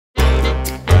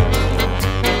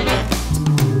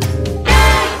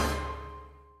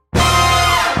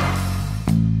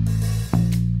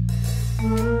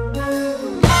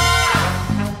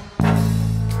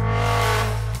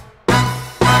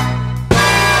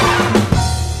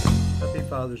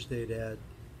Father's Day, Dad.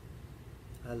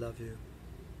 I love you.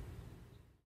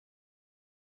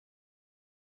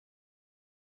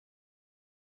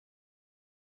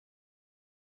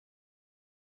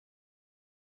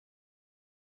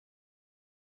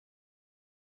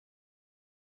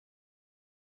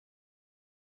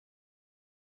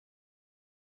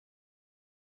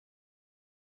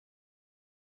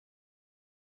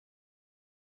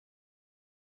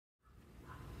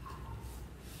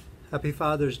 Happy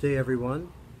Father's Day, everyone.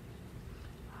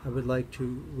 I would like to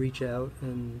reach out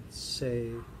and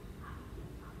say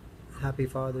Happy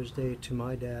Father's Day to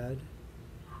my dad.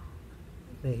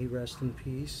 May he rest in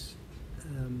peace.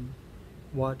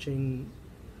 Watching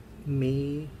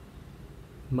me,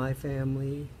 my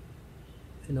family,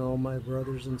 and all my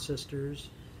brothers and sisters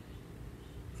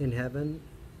in heaven,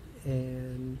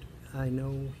 and I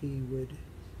know he would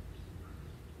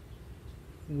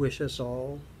wish us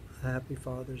all a happy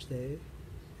Father's Day,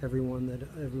 every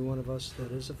one of us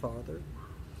that is a father,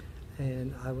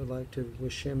 and I would like to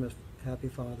wish him a happy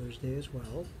Father's Day as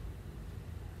well,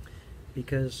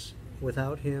 because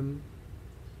without him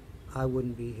I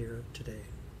wouldn't be here today.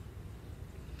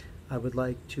 I would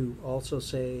like to also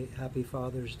say happy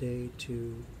Father's Day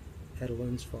to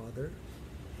Edeline's father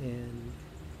and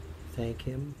thank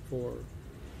him for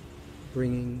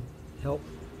bringing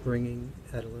Edeline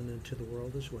into the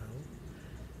world as well.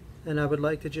 And I would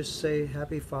like to just say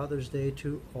happy Father's Day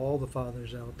to all the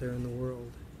fathers out there in the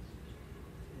world.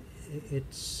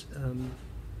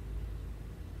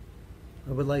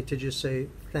 I would like to just say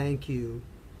thank you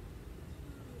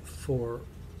for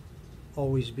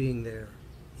always being there.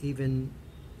 Even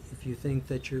if you think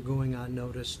that you're going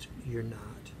unnoticed, you're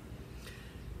not.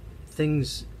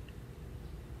 Things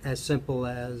as simple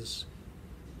as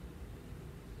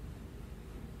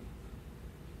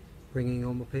bringing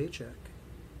home a paycheck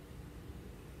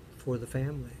for the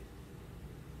family,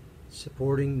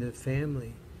 supporting the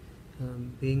family,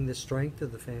 being the strength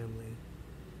of the family.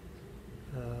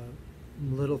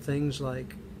 Little things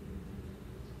like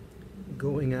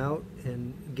going out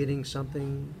and getting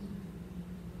something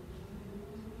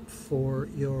for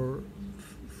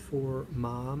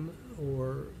mom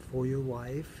or for your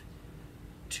wife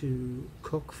to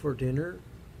cook for dinner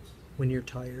when you're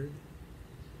tired.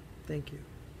 Thank you.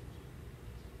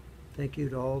 Thank you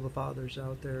to all the fathers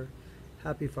out there.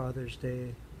 Happy Father's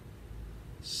Day.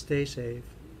 Stay safe,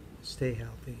 stay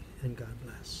healthy, and God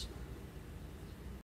bless.